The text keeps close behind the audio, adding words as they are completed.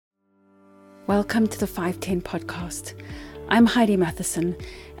Welcome to the 510 podcast. I'm Heidi Matheson,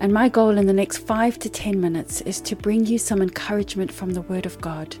 and my goal in the next 5 to 10 minutes is to bring you some encouragement from the Word of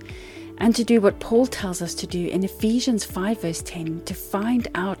God and to do what Paul tells us to do in Ephesians 5 verse 10, to find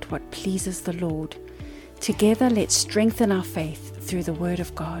out what pleases the Lord. Together, let's strengthen our faith through the Word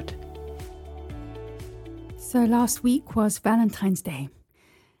of God. So last week was Valentine's Day.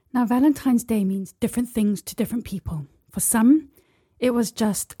 Now, Valentine's Day means different things to different people. For some, it was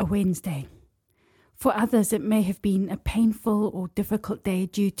just a Wednesday. For others, it may have been a painful or difficult day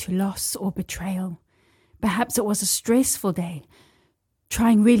due to loss or betrayal. Perhaps it was a stressful day,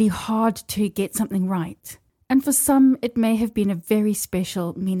 trying really hard to get something right. And for some, it may have been a very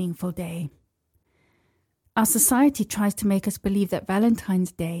special, meaningful day. Our society tries to make us believe that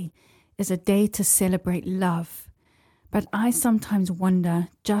Valentine's Day is a day to celebrate love. But I sometimes wonder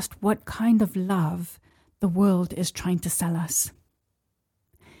just what kind of love the world is trying to sell us.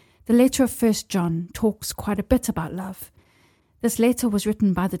 The letter of 1 John talks quite a bit about love. This letter was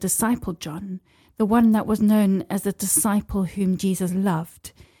written by the disciple John, the one that was known as the disciple whom Jesus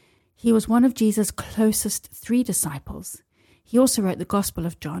loved. He was one of Jesus' closest 3 disciples. He also wrote the Gospel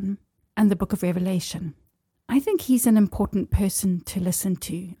of John and the book of Revelation. I think he's an important person to listen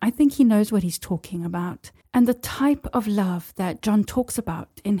to. I think he knows what he's talking about. And the type of love that John talks about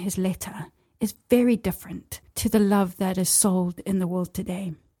in his letter is very different to the love that is sold in the world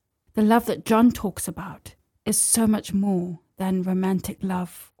today. The love that John talks about is so much more than romantic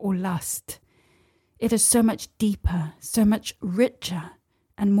love or lust. It is so much deeper, so much richer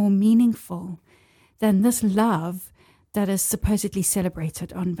and more meaningful than this love that is supposedly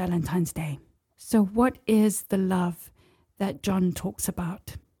celebrated on Valentine's Day. So what is the love that John talks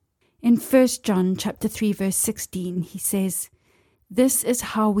about? In 1 John chapter 3 verse 16, he says, "This is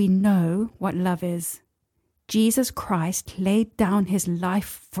how we know what love is. Jesus Christ laid down his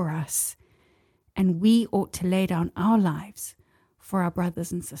life for us, and we ought to lay down our lives for our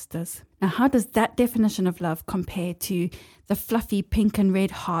brothers and sisters." Now, how does that definition of love compare to the fluffy pink and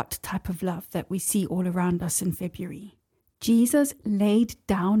red heart type of love that we see all around us in February? Jesus laid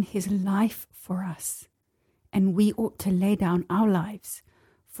down his life for us, and we ought to lay down our lives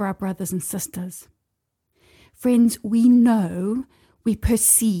for our brothers and sisters. Friends, we know, we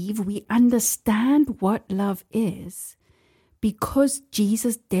perceive, we understand what love is because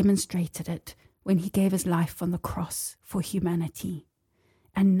Jesus demonstrated it when he gave his life on the cross for humanity.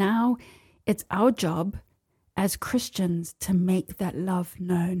 And now it's our job as Christians to make that love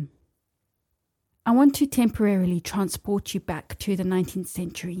known. I want to temporarily transport you back to the 19th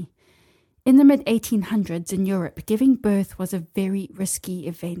century. In the mid-1800s in Europe, giving birth was a very risky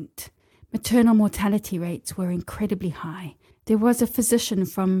event. Maternal mortality rates were incredibly high. There was a physician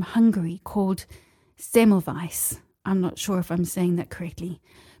from Hungary called Semmelweis. I'm not sure if I'm saying that correctly,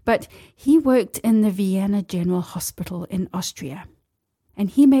 but he worked in the Vienna General Hospital in Austria,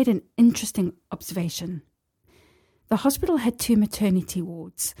 and he made an interesting observation. The hospital had 2 maternity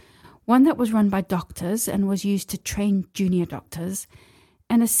wards, one that was run by doctors and was used to train junior doctors,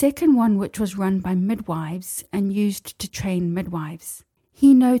 and a second one which was run by midwives and used to train midwives.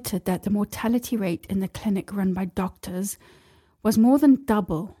 He noted that the mortality rate in the clinic run by doctors was more than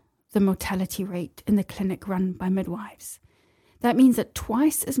double the mortality rate in the clinic run by midwives. That means that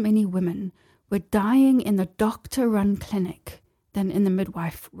twice as many women were dying in the doctor-run clinic than in the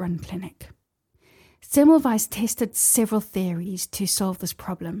midwife-run clinic. Semmelweis tested several theories to solve this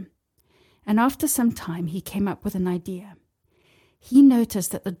problem, and after some time he came up with an idea. He noticed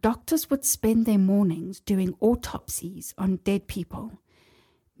that the doctors would spend their mornings doing autopsies on dead people,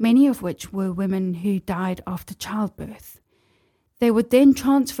 many of which were women who died after childbirth. They would then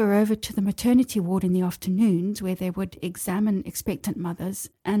transfer over to the maternity ward in the afternoons, where they would examine expectant mothers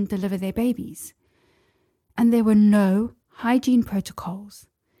and deliver their babies. And there were no hygiene protocols.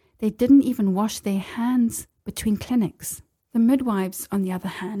 They didn't even wash their hands between clinics. The midwives, on the other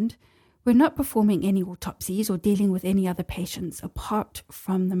hand, were not performing any autopsies or dealing with any other patients apart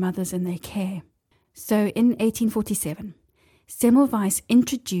from the mothers in their care. So in 1847, Semmelweis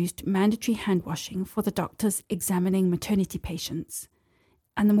introduced mandatory hand washing for the doctors examining maternity patients,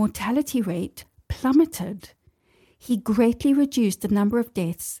 and the mortality rate plummeted. He greatly reduced the number of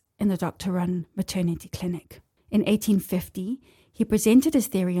deaths in the doctor-run maternity clinic. In 1850, he presented his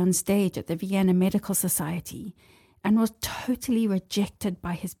theory on stage at the Vienna Medical Society and was totally rejected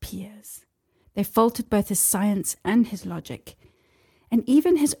by his peers. They faulted both his science and his logic. And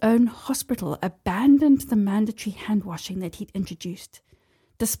even his own hospital abandoned the mandatory hand washing that he'd introduced,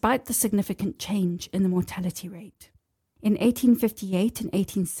 despite the significant change in the mortality rate. In 1858 and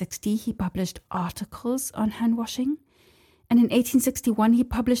 1860, he published articles on hand washing, and in 1861, he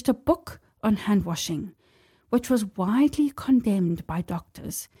published a book on hand washing, which was widely condemned by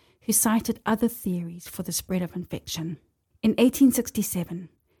doctors who cited other theories for the spread of infection. In 1867,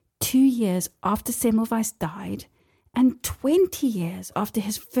 2 years after Semmelweis died, and 20 years after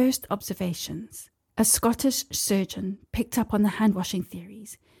his first observations, a Scottish surgeon picked up on the hand-washing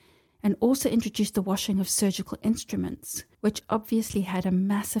theories and also introduced the washing of surgical instruments, which obviously had a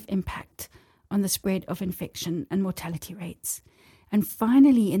massive impact on the spread of infection and mortality rates. And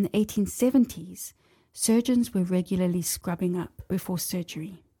finally, in the 1870s, surgeons were regularly scrubbing up before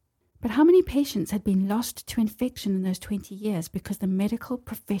surgery. But how many patients had been lost to infection in those 20 years because the medical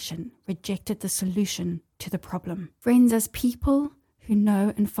profession rejected the solution to the problem? Friends, as people who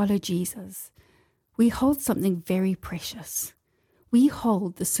know and follow Jesus, we hold something very precious. We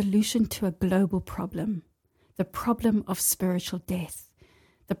hold the solution to a global problem, the problem of spiritual death,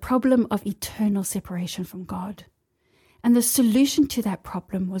 the problem of eternal separation from God. And the solution to that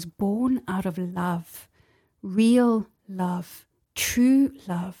problem was born out of love, real love, true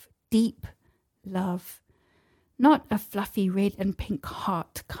love, deep love, not a fluffy red and pink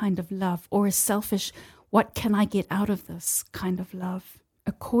heart kind of love or a selfish, what can I get out of this kind of love.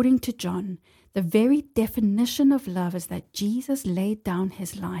 According to John, the very definition of love is that Jesus laid down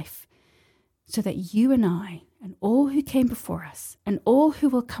his life so that you and I and all who came before us and all who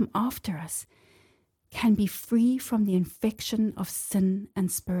will come after us can be free from the infection of sin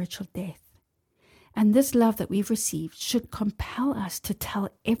and spiritual death. And this love that we've received should compel us to tell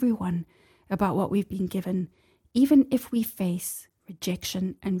everyone about what we've been given, even if we face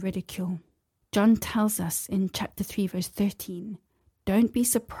rejection and ridicule. John tells us in chapter 3, verse 13, don't be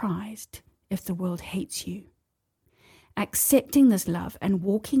surprised if the world hates you. Accepting this love and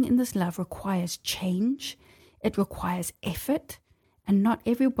walking in this love requires change. It requires effort, and not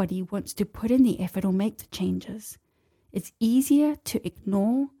everybody wants to put in the effort or make the changes. It's easier to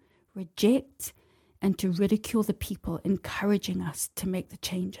ignore, reject, and to ridicule the people encouraging us to make the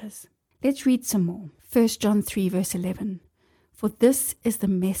changes. Let's read some more. 1 John 3, verse 11. For this is the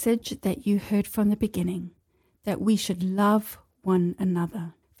message that you heard from the beginning, that we should love one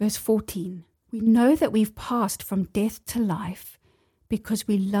another. Verse 14. We know that we've passed from death to life because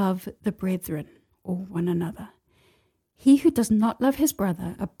we love the brethren, or one another. He who does not love his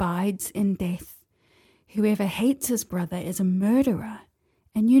brother abides in death. Whoever hates his brother is a murderer,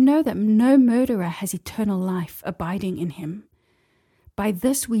 and you know that no murderer has eternal life abiding in him. By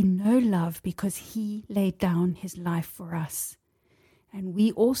this we know love, because he laid down his life for us, and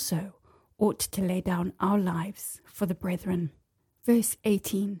we also ought to lay down our lives for the brethren. Verse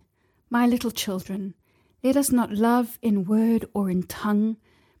 18. My little children, let us not love in word or in tongue,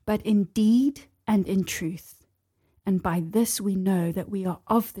 but in deed and in truth. And by this we know that we are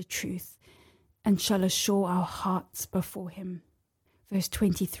of the truth, and shall assure our hearts before him. Verse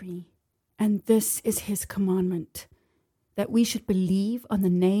 23. And this is his commandment, that we should believe on the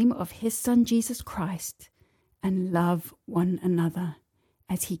name of his Son Jesus Christ, and love one another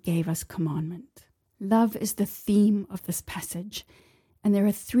as he gave us commandment. Love is the theme of this passage, and there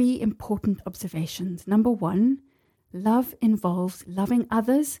are 3 important observations. Number 1, love involves loving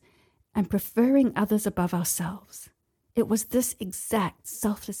others and preferring others above ourselves. It was this exact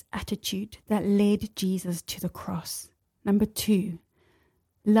selfless attitude that led Jesus to the cross. Number 2,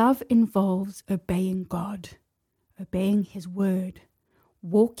 love involves obeying God, obeying his word,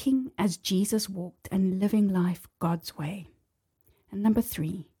 walking as Jesus walked and living life God's way. And number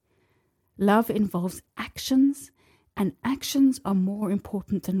 3, love involves actions, and actions are more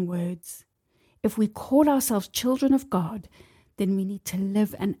important than words. If we call ourselves children of God, then we need to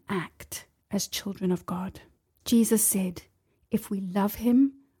live and act as children of God. Jesus said, if we love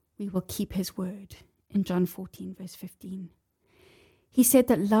him, we will keep his word, in John 14, verse 15. He said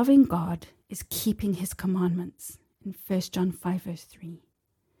that loving God is keeping his commandments, in 1 John 5, verse 3.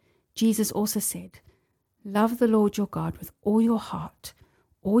 Jesus also said, love the Lord your God with all your heart,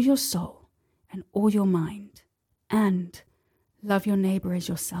 all your soul, and all your mind, and love your neighbor as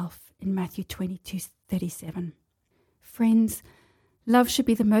yourself, in Matthew 22:37. Friends, love should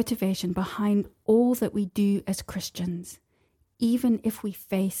be the motivation behind all that we do as Christians, even if we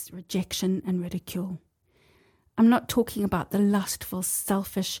face rejection and ridicule. I'm not talking about the lustful,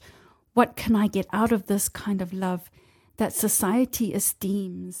 selfish, what can I get out of this kind of love that society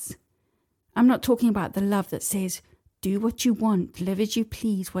esteems. I'm not talking about the love that says, do what you want, live as you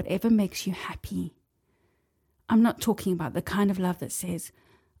please, whatever makes you happy. I'm not talking about the kind of love that says,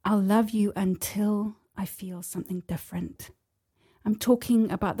 I'll love you until I feel something different. I'm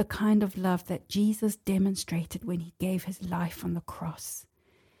talking about the kind of love that Jesus demonstrated when he gave his life on the cross.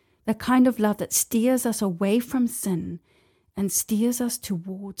 The kind of love that steers us away from sin and steers us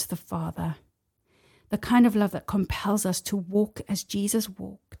towards the Father. The kind of love that compels us to walk as Jesus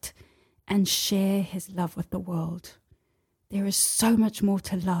walked and share his love with the world. There is so much more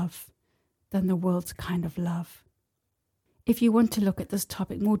to love than the world's kind of love. If you want to look at this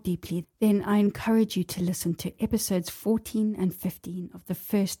topic more deeply, then I encourage you to listen to episodes 14 and 15 of the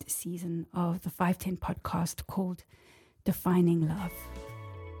first season of the 510 podcast called Defining Love.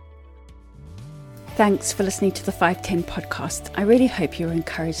 Thanks for listening to the 510 podcast. I really hope you were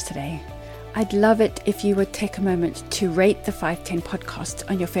encouraged today. I'd love it if you would take a moment to rate the 510 podcast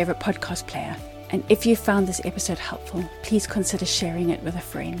on your favorite podcast player. And if you found this episode helpful, please consider sharing it with a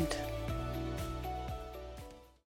friend.